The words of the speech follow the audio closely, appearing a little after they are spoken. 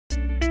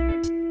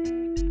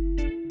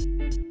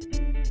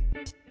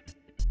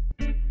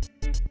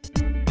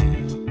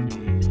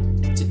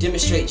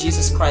demonstrate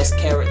Jesus Christ's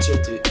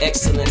character through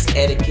excellence,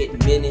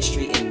 etiquette,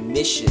 ministry, and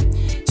mission,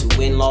 to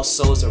win lost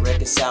souls and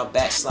reconcile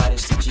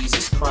backsliders to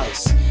Jesus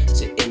Christ,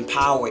 to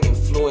empower,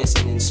 influence,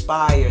 and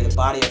inspire the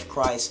body of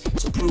Christ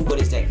to prove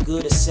what is that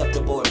good,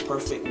 acceptable, and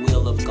perfect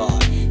will of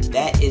God.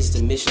 That is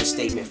the mission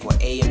statement for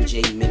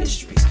AMJ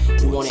Ministries.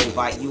 We want to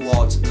invite you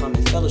all to come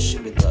and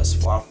fellowship with us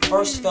for our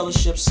first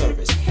fellowship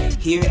service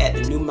here at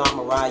the new Mount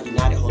Moriah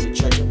United Holy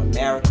Church of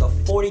America,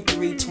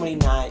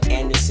 4329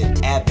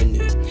 Anderson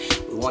Avenue.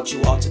 We want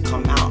you all to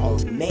come out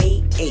on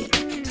May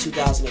 8,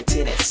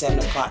 2010 at 7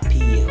 o'clock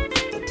p.m.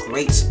 The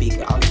great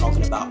speaker, I'm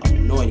talking about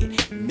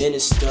anointed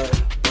Minister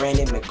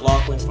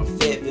McLauchlin from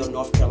Farmville,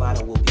 North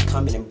Carolina, will be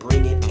coming and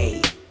bringing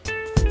a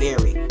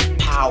very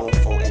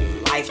powerful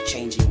and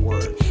life-changing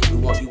word. We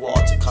want you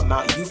all to come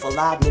out. Youth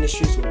Alive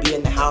Ministries will be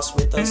in the house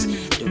with us.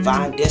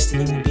 Divine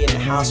Destiny will be in the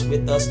house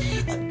with us.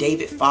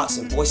 David Fox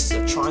and Voices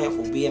of Triumph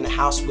will be in the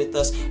house with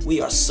us.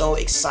 We are so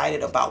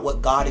excited about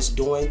what God is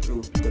doing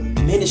through the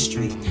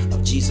ministry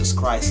of Jesus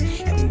Christ,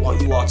 and we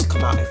want you all to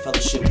come out and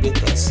fellowship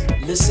with us.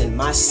 Listen,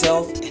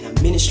 myself and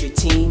a ministry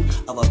team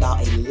of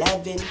about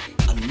 11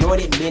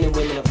 anointed men and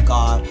women of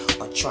God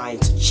are trying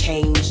to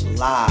change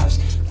lives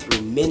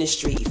through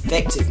ministry,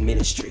 effective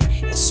ministry,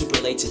 and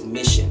superlative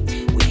mission.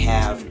 We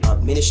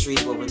have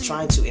ministries where we're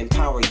trying to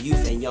empower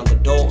youth and young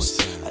adults,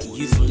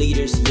 youth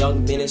leaders,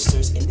 young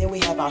ministers, and then we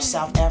have our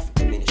South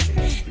African ministry.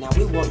 Now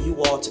we want you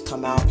all to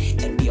come out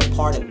and be a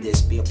part of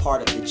this, be a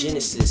part of the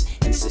genesis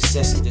and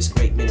success of this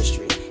great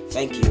ministry.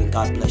 Thank you, and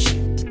God bless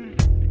you.